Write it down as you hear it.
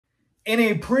In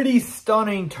a pretty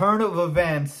stunning turn of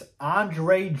events,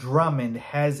 Andre Drummond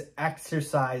has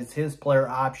exercised his player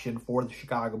option for the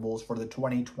Chicago Bulls for the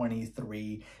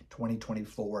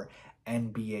 2023-2024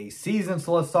 NBA season.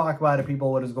 So let's talk about it,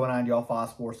 people. What is going on, y'all?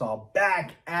 Faiz Sports all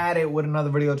back at it with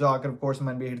another video talking, of course, I'm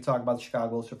NBA here to talk about the Chicago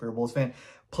Bulls. So if you're a Bulls fan,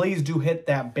 please do hit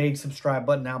that big subscribe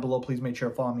button down below. Please make sure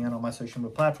to follow me on all my social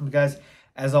media platforms, guys.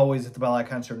 As always, hit the bell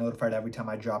icon so you're notified every time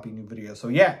I drop a new video. So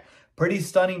yeah, pretty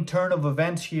stunning turn of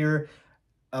events here.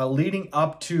 Leading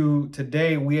up to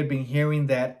today, we had been hearing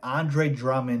that Andre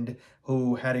Drummond,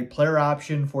 who had a player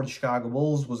option for the Chicago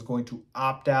Bulls, was going to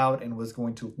opt out and was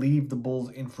going to leave the Bulls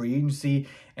in free agency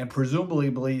and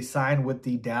presumably sign with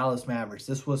the Dallas Mavericks.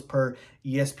 This was per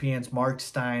ESPN's Mark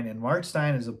Stein, and Mark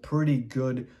Stein is a pretty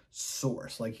good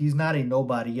source. Like, he's not a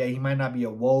nobody. Yeah, he might not be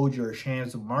a Woj or a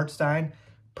Shams, but Mark Stein,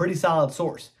 pretty solid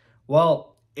source.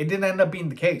 Well, it didn't end up being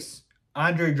the case.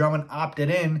 Andre Drummond opted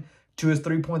in to his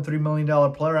 $3.3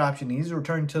 million player option. He's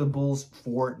returning to the Bulls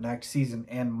for next season.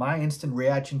 And my instant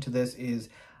reaction to this is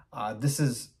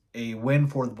a win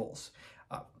for the Bulls.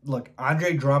 Look,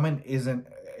 Andre Drummond isn't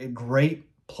a great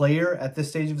player at this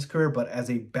stage of his career, but as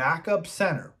a backup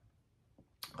center,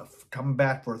 coming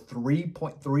back for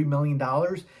 $3.3 million,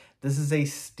 this is a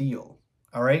steal,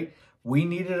 all right? We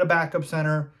needed a backup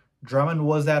center. Drummond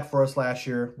was that for us last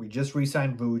year. We just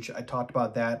re-signed Vooch. I talked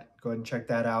about that. Go ahead and check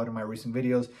that out in my recent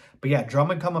videos. But yeah,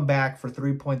 Drummond coming back for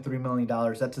 $3.3 million.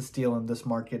 That's a steal in this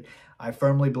market. I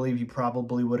firmly believe he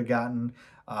probably would have gotten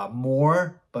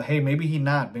more. But hey, maybe he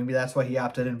not. Maybe that's why he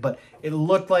opted in. But it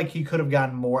looked like he could have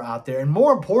gotten more out there. And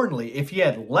more importantly, if he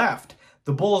had left,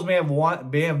 the Bulls may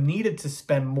have needed to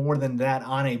spend more than that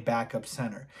on a backup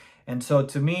center. And so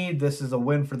to me, this is a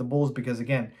win for the Bulls because,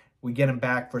 again, we get him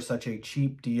back for such a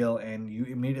cheap deal, and you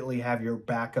immediately have your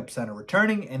backup center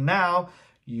returning, and now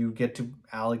you get to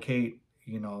allocate,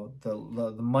 you know,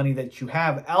 the money that you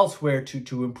have elsewhere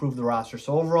to improve the roster.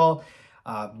 So overall,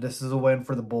 this is a win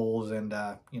for the Bulls, and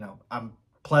you know, I'm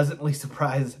pleasantly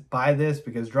surprised by this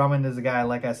because Drummond is a guy,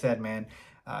 like I said, man,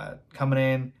 coming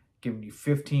in, giving you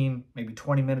 15, maybe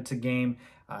 20 minutes a game.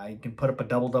 You can put up a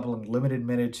double-double in limited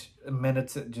minutes.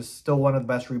 Just still one of the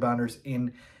best rebounders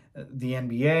in the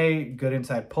NBA, good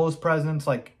inside post presence.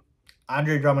 Like,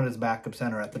 Andre Drummond is backup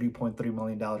center at $3.3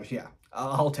 million. Yeah,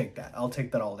 I'll take that. I'll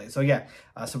take that all day. So yeah,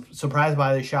 surprised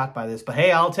by this, shocked by this, but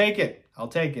hey, I'll take it. I'll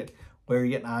take it. Where are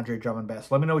you getting Andre Drummond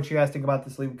best? Let me know what you guys think about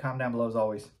this. Leave a comment down below as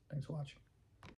always. Thanks for watching.